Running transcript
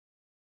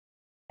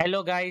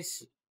Hello guys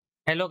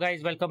hello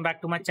guys welcome back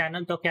to my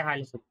channel. तो क्या हाल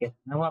है सबके।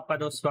 मैं हूं आपका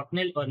दोस्त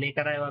स्वप्निल और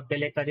लेकर आया हूं आपके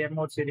लिए करियर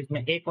मोड सीरीज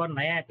में एक और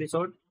नया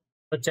एपिसोड।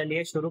 तो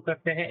चलिए शुरू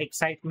करते हैं।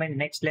 एक्साइटमेंट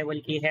नेक्स्ट लेवल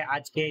की है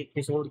आज के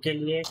एपिसोड के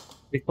लिए,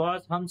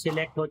 बिकॉज हम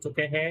सिलेक्ट हो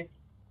चुके हैं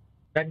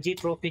रणजी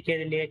ट्रॉफी के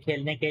लिए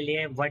खेलने के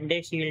लिए।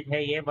 वनडे शील्ड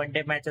है, ये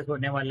वनडे मैचेस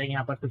होने वाले हैं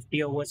यहाँ पर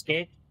 50 ओवर्स के,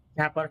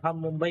 यहाँ पर हम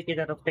मुंबई की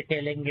तरफ से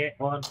खेलेंगे।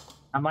 और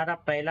हमारा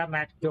पहला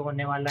मैच जो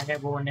होने वाला है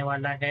वो होने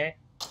वाला है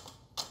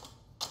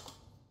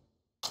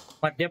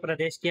मध्य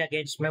प्रदेश के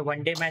अगेंस्ट में।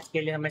 वनडे मैच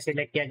के लिए हमें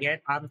सिलेक्ट किया गया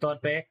है। आमतौर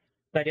पे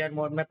करियर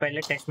मोड में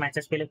पहले टेस्ट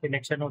मैचेस के लिए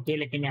सिलेक्शन होती है,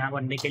 लेकिन यहाँ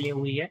वनडे के लिए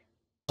हुई है।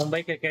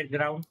 Mumbai cricket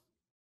ground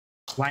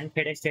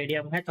Wankhede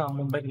stadium है, तो हम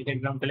मुंबई क्रिकेट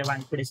ग्राउंड के लिए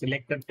वानखेड़े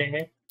सिलेक्ट करते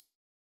हैं।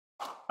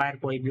 फायर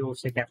कोई भी हो,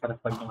 उससे क्या फर्क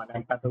पड़ने वाला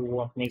है, तो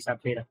वो अपने हिसाब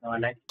से ही रखने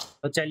वाला है।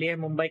 तो चलिए,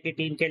 मुंबई की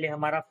टीम के लिए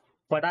हमारा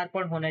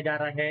पदार्पण होने जा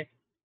रहा है।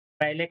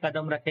 पहले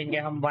कदम रखेंगे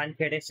हम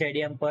वानखेड़े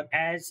स्टेडियम पर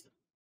as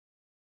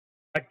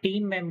a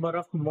team member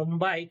of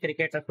Mumbai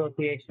cricket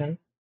association,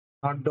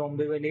 not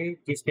Dombivli,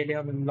 जिसके लिए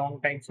हम लॉन्ग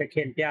टाइम से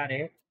खेलते आ रहे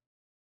हैं।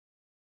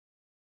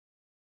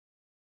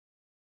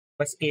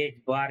 बस एक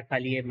बार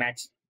खाली ये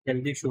मैच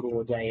जल्दी शुरू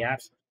हो जाए यार।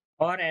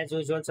 और एज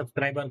यूजुअल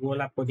सब्सक्राइबर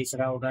गोल आपको दिख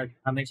रहा होगा,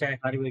 हमेशा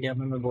हर वीडियो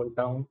में मैं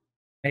बोलता हूँ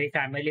मेरी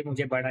फैमिली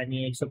मुझे बड़ा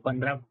नहीं है।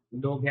 115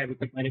 लोग हैं अभी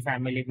तक मेरी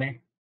फैमिली में।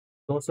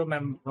 200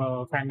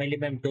 फैमिली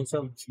में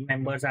 200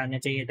 मेंबर्स आने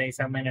चाहिए था,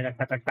 ऐसा मैंने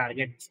रखा था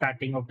target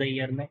starting of the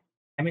year में,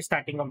 I mean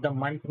starting of the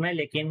month में,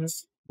 लेकिन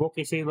वो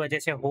किसी वजह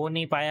से हो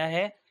नहीं पाया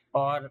है।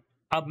 और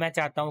अब मैं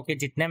चाहता हूँ कि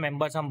जितने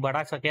मेंबर्स हम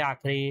बढ़ा सके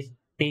आखिरी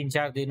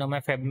 3-4 दिनों में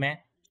फेब में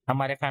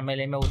हमारे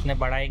फैमिली में उतने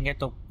बढ़ाएंगे।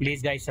 तो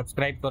प्लीज़ गाइस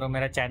सब्सक्राइब करो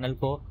मेरा चैनल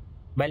को,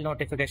 बेल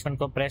नोटिफिकेशन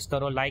को प्रेस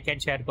करो, लाइक एंड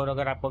शेयर करो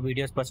अगर आपको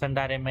वीडियोस पसंद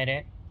आ रहे हैं मेरे,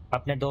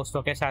 अपने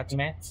दोस्तों के साथ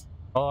में।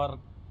 और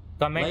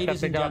कमेंट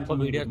करते जाओ आपको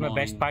वीडियोस में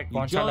बेस्ट पार्ट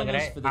कौन सा लग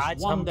रहा है।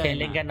 आज हम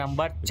खेलेंगे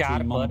नंबर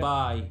 4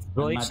 पर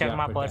रोहित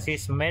शर्मा, पर्सी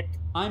स्मिथ,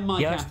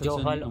 यश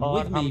जोहल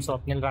और हम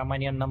स्वप्निल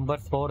रामानियन नंबर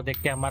 4।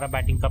 देखते हैं हमारा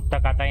बैटिंग कब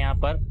तक आता है, यहाँ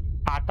पर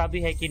आता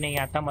भी है कि नहीं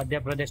आता। मध्य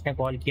प्रदेश ने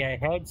कॉल किया है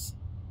हेड्स,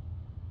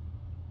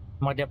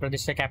 मध्य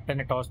प्रदेश के कैप्टन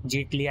ने टॉस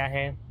जीत लिया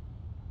है।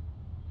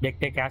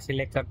 देखते क्या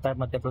सिलेक्ट करता है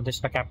मध्य प्रदेश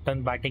का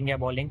कैप्टन, बैटिंग या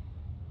बॉलिंग।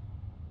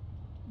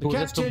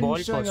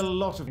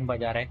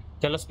 बजा रहा है,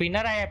 चलो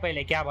स्पिनर आया है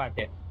पहले, क्या बात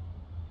है।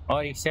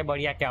 और इससे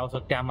बढ़िया क्या हो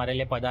सकता है हमारे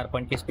लिए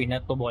पदार्पण की स्पिनर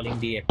को बॉलिंग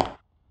दी है।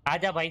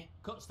 आजा भाई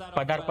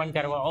पदार्पण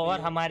करवा।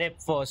 और हमारे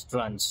फर्स्ट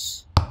रन्स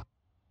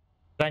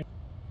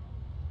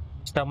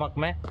स्टमक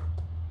में।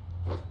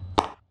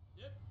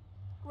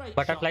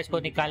 बटरफ्लाइज को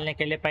निकालने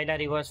के लिए पहला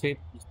रिवर्स स्वीप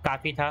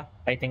काफी था,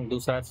 आई थिंक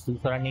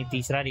दूसरा नहीं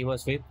तीसरा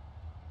रिवर्स स्वीप।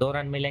 2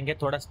 रन मिलेंगे।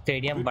 थोड़ा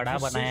स्टेडियम बड़ा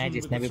बनाया है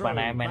जिसने भी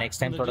बनाया, मैं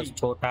नेक्स्ट टाइम थोड़ा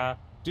छोटा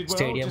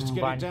स्टेडियम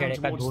वानखेड़े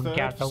का ढूंढ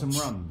के आता हूँ।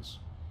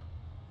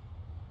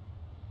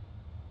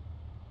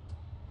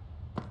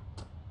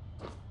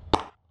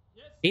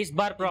 इस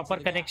बार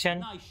प्रॉपर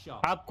कनेक्शन,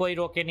 अब कोई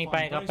रोके नहीं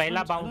पाएगा।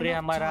 पहला बाउंड्री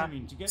हमारा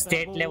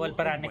स्टेट लेवल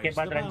पर आने के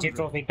बाद रणजी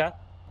ट्रॉफी का।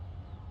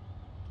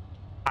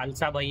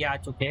 खालसा भैया आ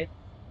चुके हैं,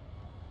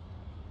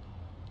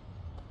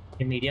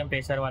 मीडियम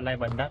पेसर वाला है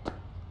बंदा।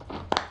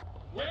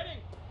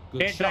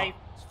 स्ट्रेट ड्राइव,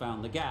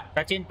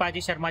 सचिन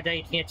पाजी शर्मा जाए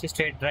इतनी अच्छी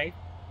स्ट्रेट ड्राइव,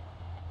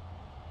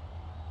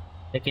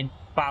 लेकिन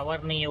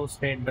पावर नहीं है उस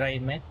स्ट्रेट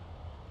ड्राइव में।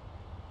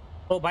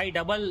 ओ भाई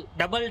डबल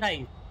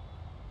ड्राइव,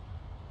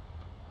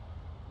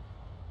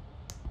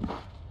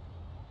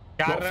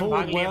 4 रन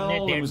भाग लिए हमने,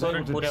 150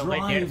 रन पूरे हो गए,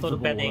 150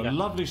 रुपया देगा।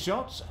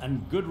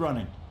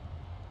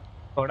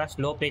 थोड़ा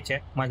स्लो पिच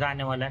है, मजा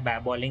आने वाला है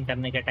बॉलिंग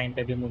करने के टाइम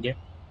पे भी मुझे।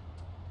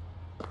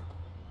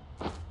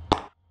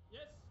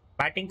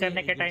 बैटिंग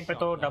करने के टाइम पे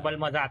तो डबल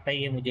मजा आता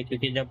ही है मुझे,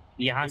 क्योंकि जब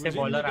यहाँ से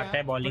बॉलर आता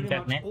है बॉलिंग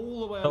करने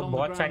तो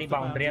बहुत सारी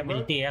बाउंड्रियां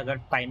मिलती है अगर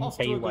टाइमिंग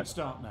सही हुआ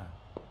तो।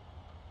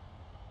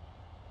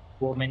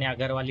 वो मैंने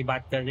अगर वाली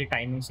बात कर दी,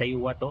 टाइमिंग सही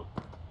हुआ तो।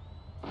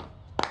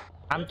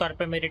 आमतौर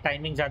पे मेरी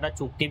टाइमिंग ज्यादा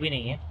चूकती भी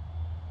नहीं है।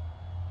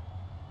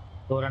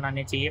 2 रन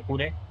आने चाहिए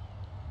पूरे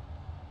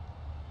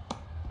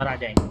और आ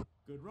जाएंगे।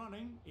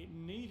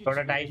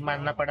 थोड़ा डाइव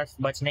मारना पड़ा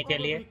बचने के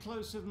लिए।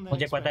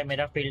 मुझे पता है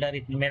मेरा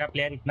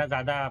प्लेयर इतना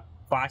ज्यादा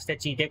फास्ट है,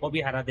 चीते को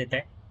भी हरा देता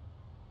है।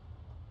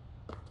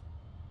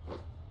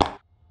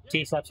 इसी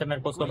हिसाब से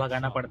मेरे को उसको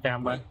भगाना पड़ता है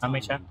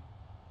हमेशा।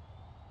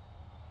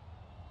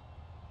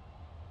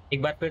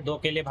 एक बार फिर 2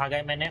 के लिए भागा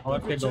है मैंने, और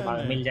फिर 2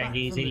 मिल जाएंगे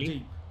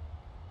इजीली।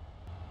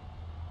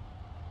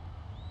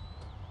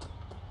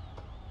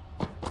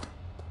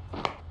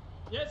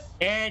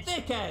 एज,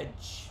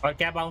 और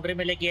क्या बाउंड्री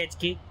मिलेगी एज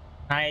की?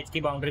 हाँ एज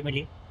की बाउंड्री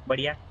मिली,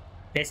 बढ़िया।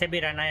 जैसे भी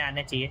रन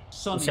आने चाहिए,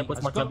 उससे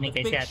कुछ मतलब नहीं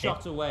कैसे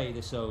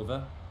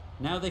आते।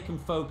 Now they can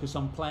focus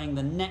on playing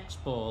the next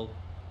ball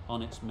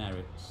on its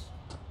merits.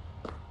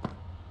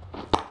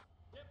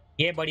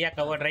 ये बढ़िया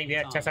कवर ड्राइव है,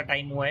 अच्छा सा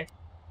टाइम हुआ है।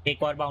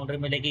 एक और बाउंड्री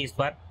मिलेगी इस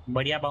बार,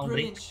 बढ़िया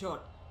boundary. Brilliant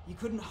shot. You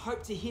couldn't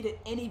hope to hit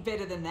it any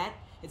better than that.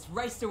 It's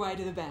raced away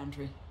to the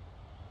boundary.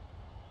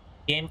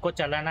 Game को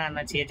चलाना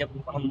आना चाहिए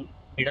जब हम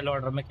मिडिल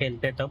ऑर्डर में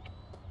खेलते तब।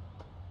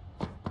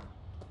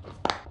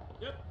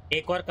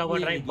 एक और कवर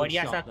ड्राइव,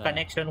 बढ़िया सा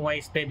कनेक्शन हुआ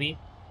इस पे भी।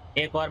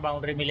 एक और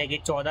बाउंड्री मिलेगी।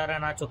 14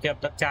 रन आ चुके अब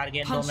तक 4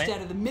 गेंदों Punched में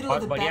out of the middle of और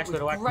the बढ़िया bat with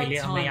शुरुआत great मिली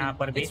हमें यहाँ timing.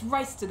 पर भी। It's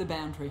raced to the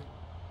boundary.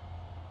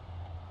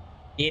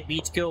 ये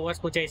बीच के ओवर्स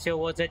कुछ ऐसे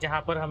ओवर्स है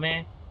जहाँ पर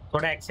हमें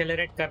थोड़ा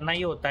एक्सेलरेट करना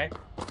ही होता है,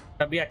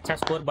 तभी अच्छा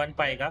स्कोर बन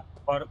पाएगा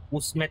और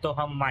उसमें तो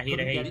हम माहिर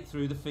Couldn't है get he. it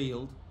through the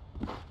field.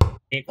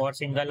 एक और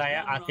सिंगल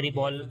आया। आखिरी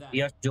ball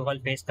Yash Johal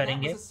face That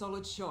करेंगे। was a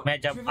solid shot. मैं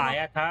जब Driven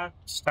आया था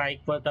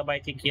स्ट्राइक पर तब आई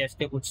थिंक यश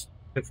के कुछ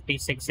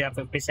 56 या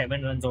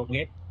 57 रन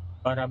होंगे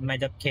और अब मैं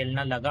जब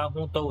खेलना लगा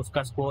हूं तो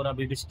उसका स्कोर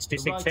अभी भी The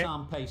 66 right है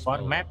arm pace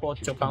और मैं bowler पहुंच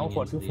is चुका हूं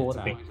coming into the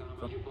 44 पे।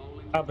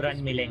 attack. अब रन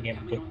मिलेंगे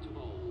मुझे,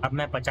 अब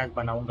मैं 50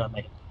 बनाऊंगा।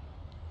 मैंने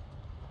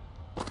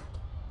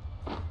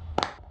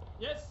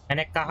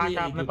कहा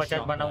था अब मैं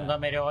 50 बनाऊंगा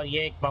मेरे, और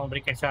ये एक बाउंड्री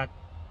के साथ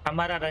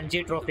हमारा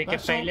रणजी ट्रॉफी के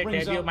पहले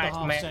डेब्यू मैच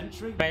में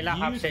पहला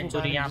हाफ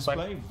सेंचुरी यहाँ पर।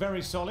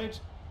 Very solid.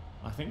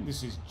 I think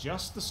this is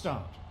just the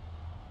start.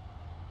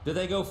 Do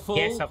they go full?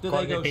 Yes, of Do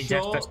course, they go it is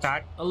just a short?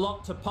 start. A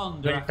lot to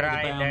ponder We'll after the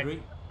try that. boundary.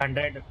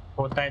 100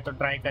 होता है तो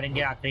try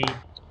करेंगे। आखिरी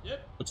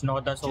कुछ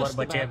 9-10 over Just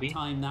बचे about अभी।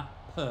 time that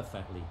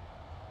perfectly.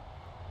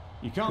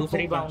 You can't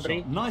दूसरी fault that boundary.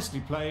 shot.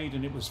 Nicely played,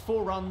 and it was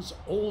 4 runs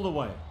all the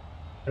way.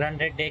 Run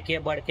rate देखिए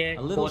बढ़ के A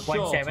little short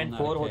on that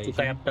 4.74 हो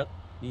चुका है अब तक।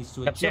 Needs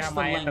to जब से adjust हम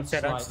the आए तब length से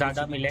रन slightly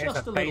ज्यादा to be मिले हैं। just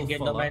a 27 little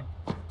गेंदों में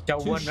fuller.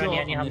 54 रन,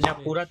 यानी on हमने this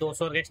पूरा pitch.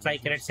 200 के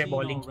स्ट्राइक रेट से Seen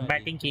बॉलिंग already,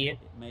 बैटिंग की है। it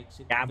makes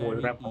it क्या बोल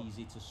very रहा हूँ?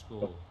 easy to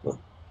score.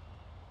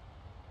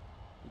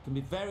 It can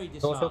be very 200 के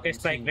disheartening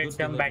strike seeing rate good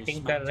से हम delivery बैटिंग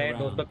कर smacked रहे हैं,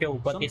 200 के around.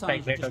 ऊपर की Sometimes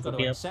स्ट्राइक you रेट हो just got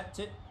चुकी to है। accept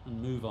it and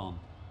move on.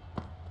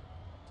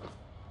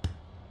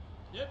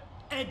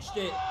 Edged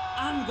it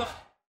and got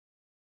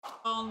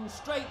on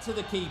straight to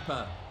the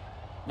keeper.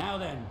 Now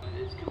then.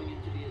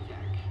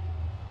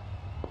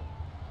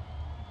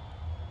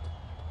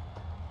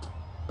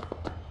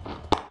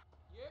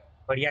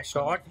 बढ़िया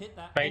शॉट,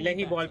 पहले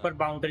ही बॉल पर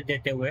बाउंड्री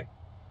देते हुए।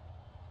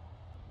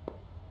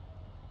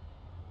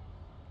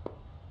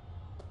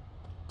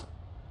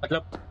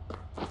 मतलब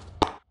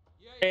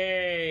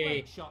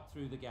Great shot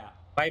through the gap.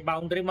 भाई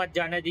बाउंड्री मत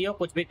जाने दियो,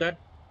 कुछ भी कर।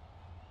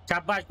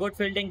 शाबाश, गुड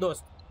फील्डिंग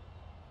दोस्त,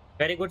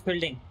 very good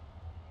fielding.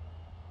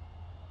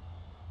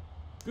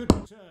 Good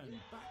return.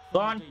 Back Go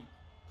from on. deep.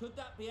 Could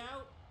that be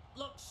out?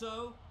 Looks so.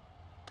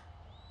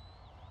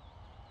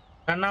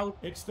 Run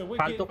out. It's the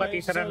फालतू wicket का they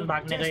तीसरा so रन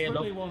भागने गए ये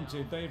लोग। desperately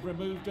wanted. They've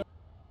removed.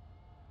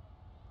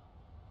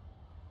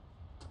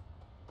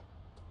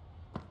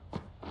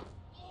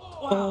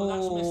 Wow,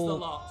 that's missed a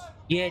lot.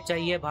 ये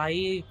चाहिए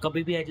भाई,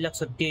 कभी भी एज लग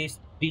सकती है इस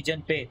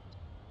रीजन पे।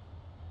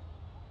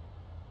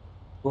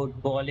 Good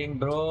bowling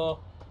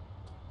bro,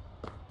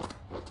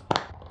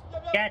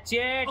 catch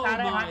it. Oh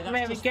हमारे my, हाथ में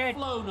that's just wicket.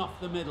 flown off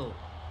the middle.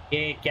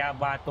 ये क्या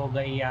बात हो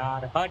गई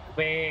यार, हट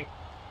पे।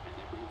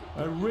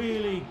 A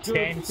really good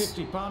Tense.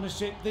 50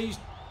 partnership. These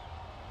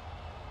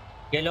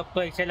ये लोग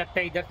तो ऐसे लगता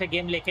है इधर से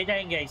गेम लेके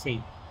जाएंगे ऐसे ही।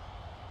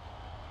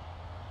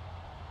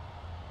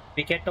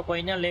 विकेट तो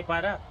कोई ना ले पा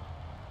रहा।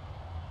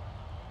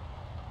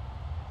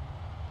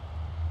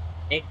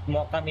 एक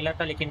मौका मिला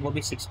था लेकिन वो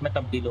भी 6 में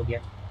तब्दील हो गया।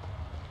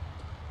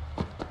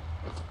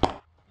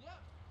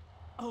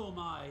 Oh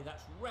my,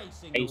 that's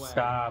racing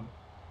ऐसा away.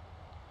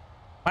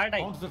 मार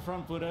die. onto the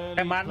front foot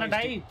early. मारना Placed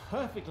die. it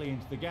perfectly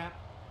into the gap.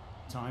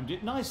 Timed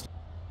it nicely.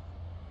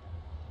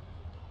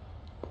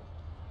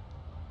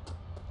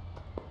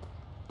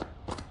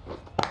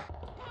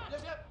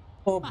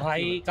 ओ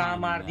भाई कहाँ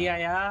मार दिया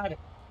यार,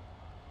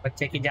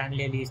 बच्चे की जान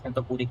ले ली इसने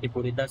तो पूरी की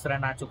पूरी। 10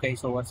 रन आ चुके हैं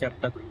इस ओवर से अब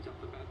तक।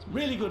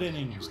 Really good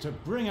innings to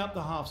bring up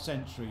the half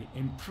century.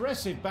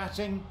 Impressive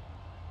batting,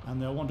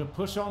 and they'll want to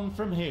push on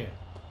from here.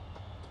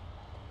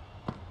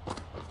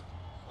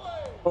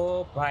 ओ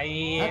भाई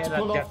Had to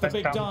pull off the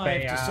big stump है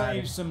dive to यार।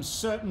 save some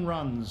certain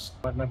runs.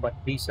 और मैं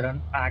 32 run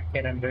 8 के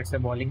run rate से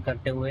bowling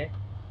करते हुए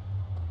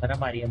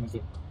शर्म आ रही है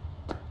मुझे।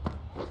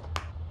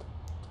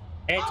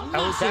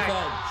 Massive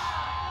edge.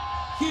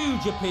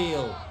 Huge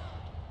appeal.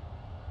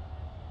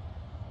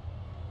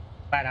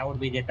 पर आउट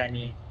भी देता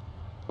नहीं है,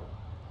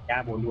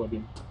 क्या बोलूं अभी,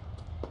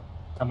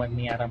 समझ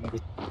नहीं आ रहा मुझे।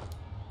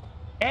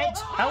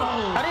 As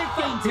out. अरे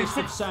Faintest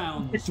of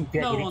sounds.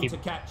 No one to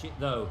catch it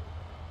though.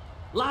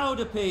 Loud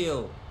appeal.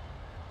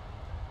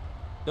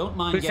 Don't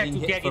mind फिर से getting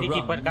hit for चुटियागिरी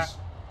कीपर का। runs.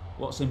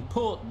 What's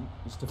important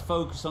is to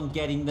focus on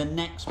getting the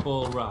next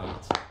ball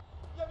right.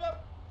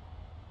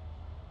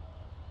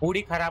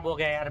 पूरी खराब हो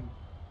गया यार।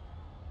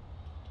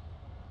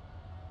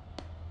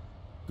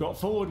 Got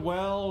forward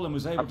well and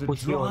was able to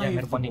कुछ भी हो जाए drive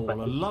मेरे को the नहीं ball. A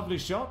पता। lovely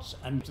shot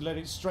and to let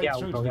it straight क्या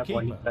through आउट to हो the गया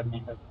बॉलिंग keeper. करने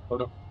का,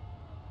 छोड़ो।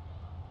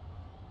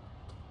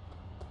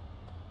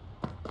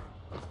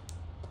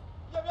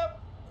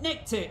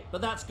 Nicked it,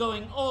 but that's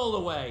going all the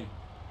way.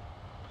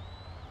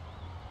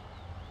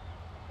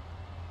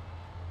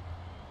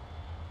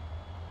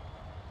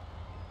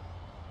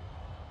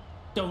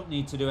 Don't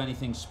need to do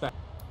anything special.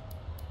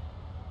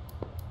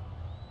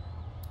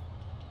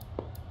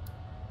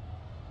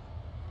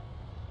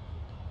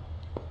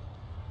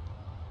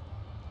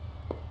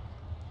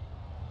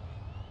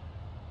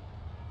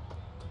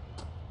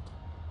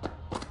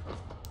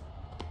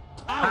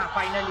 हाँ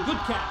फाइनली Good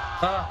catch.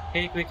 हाँ,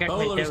 एक विकेट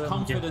Bowler मिलते is हुए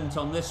मुझे। confident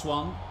on this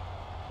one.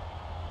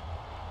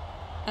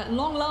 At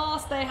long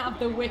last, they have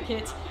the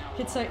wicket.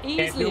 Could so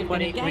easily have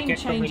been a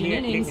game-changing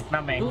innings.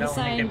 All the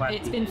same,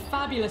 it's been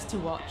fabulous to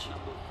watch.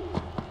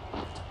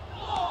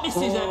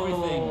 Misses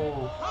everything.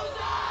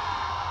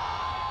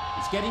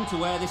 It's getting to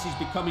where this is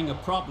becoming a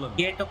problem.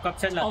 ये तो कब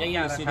से लगा ही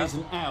आ Obvious it रहा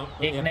isn't था. out,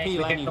 but एक they नई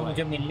appeal wicket तो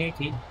मुझे anyway. मिलनी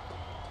थी.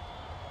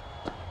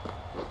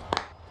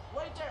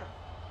 Wait there.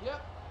 Yep.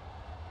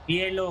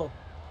 ये लो.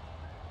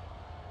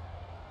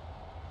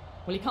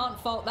 Well, you can't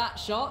fault that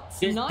shot.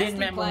 जिस दिन Nicely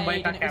मैं मुंबई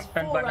played, का and it was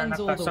कैप्टन 4 बना ना runs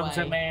all the कसम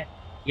से way. मैं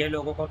ये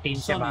लोगों को टीम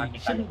से बाहर Sonny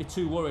निकालूं. shouldn't be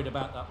too worried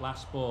about that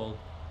last ball.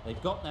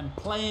 They've got them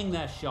playing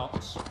their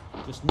shots.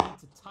 Just need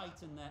to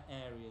tighten their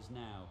areas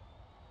now.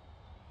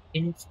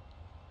 इन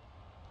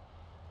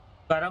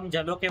गरम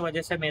जलों के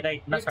वजह से मेरा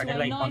इतना Whipped सड़ेला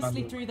away economy.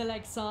 nicely through the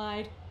leg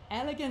side.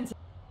 Elegant.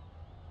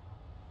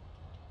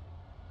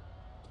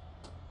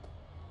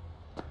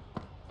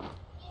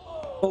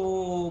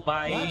 ओ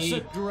भाई. That's a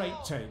great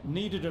take.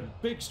 Needed a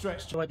big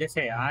stretch की to... वजह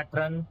से 8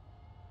 रन.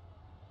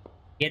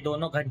 ये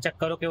दोनों घन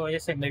चक्करों की वजह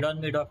से मिड ऑन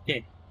मिड ऑफ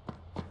के.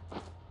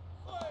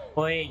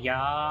 ओए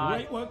यार.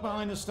 Great work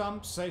behind the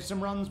stumps. Save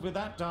some runs with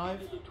that dive.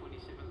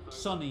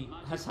 Sonny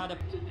has had a...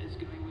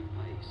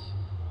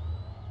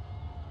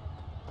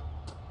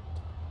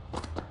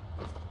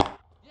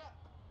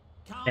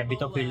 अभी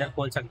तो फील्डर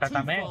खोल सकता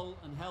था मैं.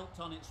 And helped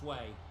on its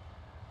way.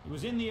 He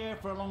was in the air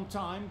for a long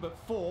time, but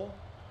 4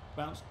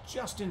 bounced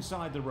just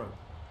inside the rope.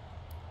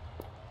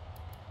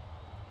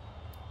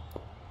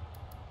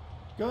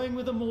 Going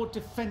with a more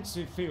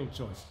defensive field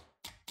choice.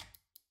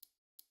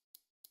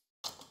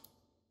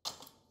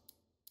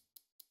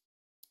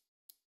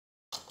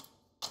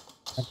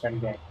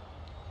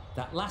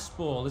 That last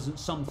ball isn't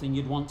something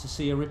you'd want to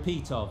see a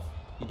repeat of.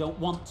 You don't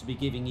want to be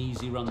giving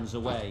easy runs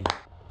away.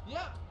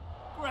 Yep.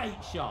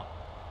 Great shot.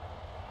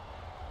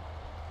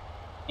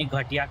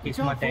 घटिया You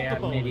किस्मत can't है fault the यार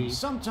bowling. मेरी.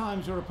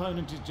 Sometimes your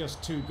opponent is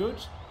just too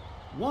good.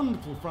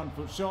 Wonderful front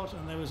foot shot,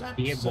 and there was ये ball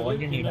ही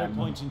absolutely नहीं no डालना.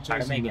 point in छड़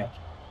में chasing गया.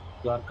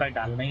 that. यॉर्कर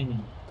डालना ही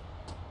नहीं.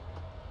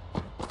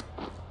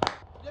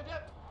 Yep,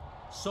 yep.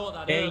 Saw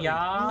that Hey, early.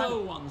 yaar. No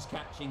one's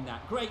catching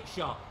that. Great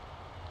shot.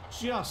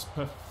 Just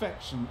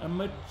perfection, a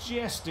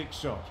majestic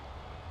shot.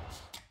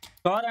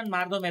 100 run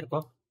मार दो मेरे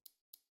को.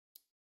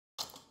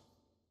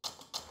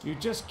 You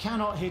just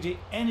cannot hit it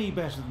any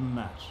better than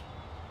that.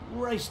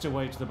 Raced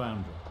away to the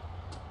boundary.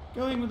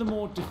 Going with a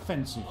more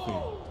defensive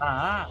feel.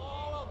 हाँ.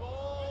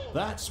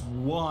 That's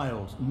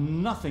wild.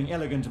 Nothing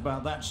elegant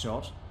about that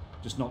shot.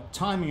 Just not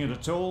timing it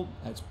at all.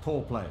 That's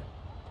poor play.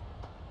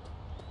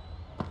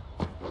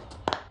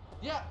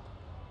 Yep.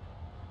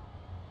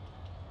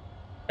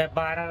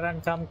 12 run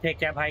कम थे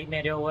क्या भाई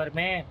मेरे over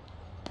में.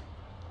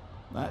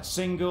 That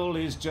single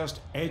is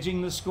just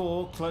edging the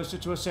score closer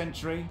to a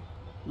century.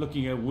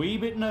 Looking a wee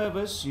bit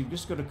nervous. You've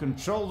just got to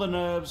control the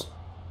nerves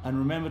and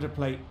remember to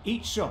play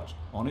each shot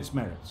on its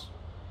merits.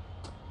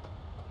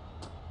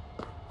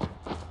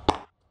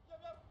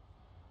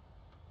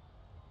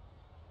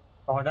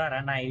 चौदह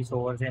run आए इस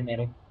over से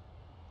मेरे.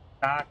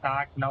 7,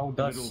 8, 9,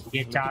 10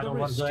 ये 4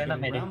 over जो है ना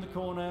मेरे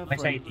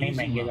हमेशा इतने ही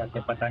महंगे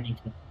जाते पता नहीं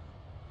क्यों.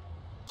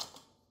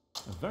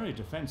 A very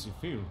defensive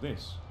field,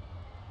 this.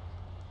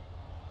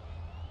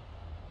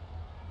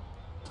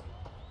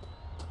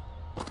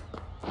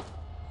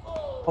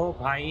 ओ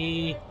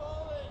भाई.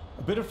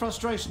 A bit of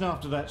frustration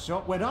after that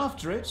shot. Went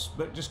after it,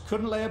 but just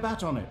couldn't lay a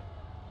bat on it.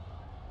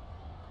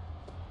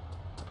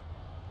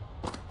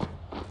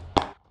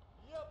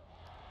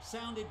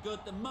 Sounded good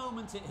the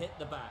moment it hit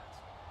the bat.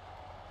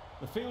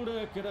 The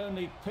fielder could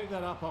only pick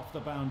that up off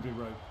the boundary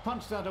rope.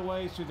 Punched that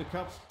away through the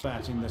cup.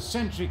 Batting, the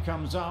century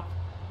comes up,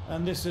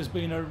 and this has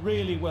been a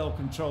really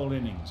well-controlled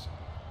innings.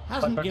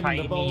 Hasn't given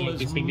the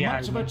bowlers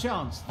much of a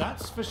chance,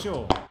 that's for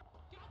sure.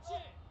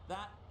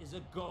 That is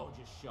a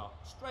gorgeous shot,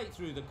 straight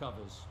through the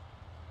covers.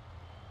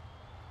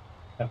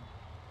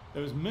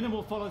 There was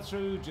minimal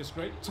follow-through, just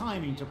great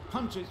timing to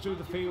punch it through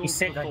the field.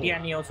 इससे घटिया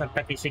नहीं हो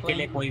सकता किसी के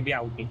लिए कोई भी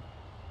outing.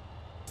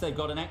 They've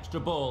got an extra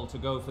ball to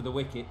go for the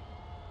wicket.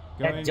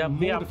 जब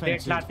भी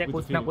अपडेट लाते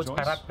कुछ ना कुछ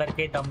खराब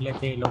करके दम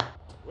लेते हैं लोग.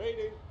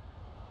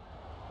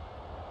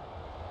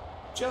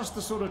 Just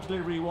the sort of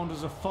delivery you want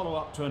as a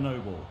follow-up to a no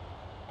ball.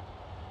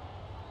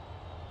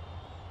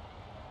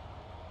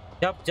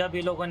 जब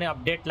ये लोगों ने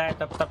अपडेट लाया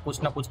तब तक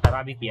कुछ ना कुछ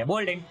खराब ही किया.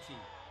 बोल्डिंग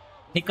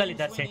निकल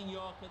इधर से.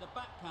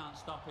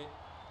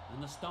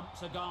 And the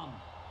stumps are gone.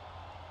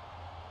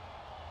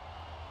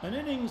 An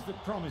innings that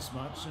promised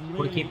much and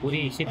पूरी की really पूरी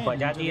इसी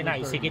बजा दी है ना,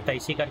 इसी की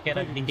तैसी करके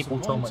रख दी थी.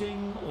 पूछो मत.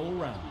 all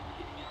round.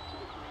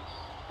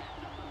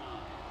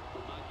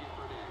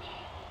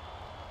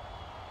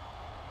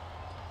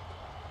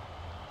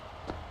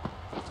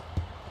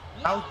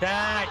 How's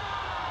that?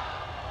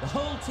 The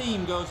whole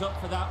team goes up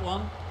for that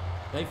one.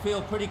 They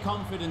feel pretty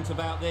confident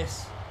about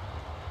this.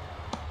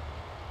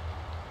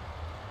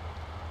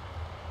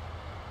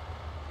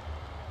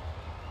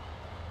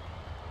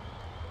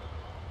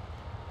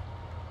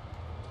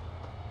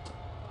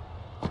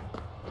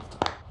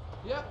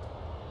 Yep.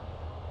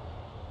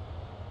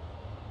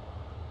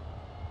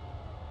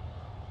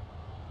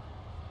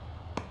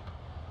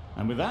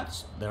 And with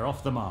that, they're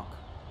off the mark.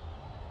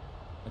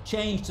 A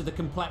change to the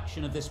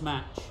complexion of this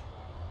match.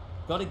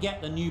 Got to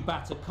get the new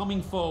batter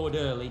coming forward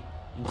early,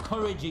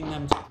 encouraging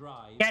them to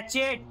drive Catch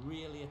it! and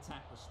really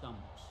attack the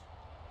stumps.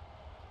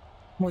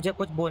 मुझे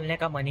कुछ बोलने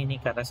का मन ही नहीं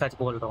कर रहा, सच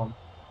बोल रहा हूँ।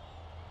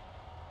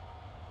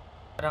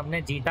 और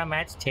हमने जीता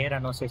मैच 6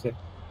 रनों से, सिर्फ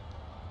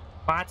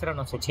 5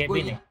 रनों से, 6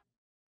 भी नहीं।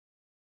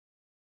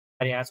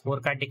 अरे यार स्कोर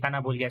कार्ड दिखाना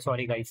भूल गया,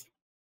 सॉरी गाइस।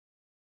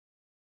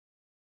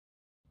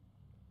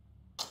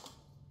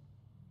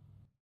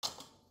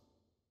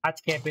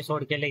 आज के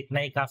एपिसोड के लिए इतना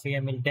ही काफी है।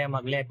 मिलते हैं हम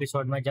अगले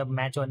एपिसोड में, जब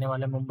मैच होने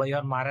वाला है मुंबई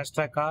और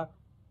महाराष्ट्र का।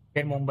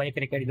 फिर मुंबई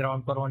क्रिकेट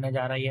ग्राउंड पर होने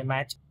जा रहा है ये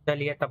मैच।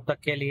 चलिए तब तक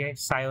के लिए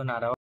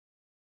सायोनारा।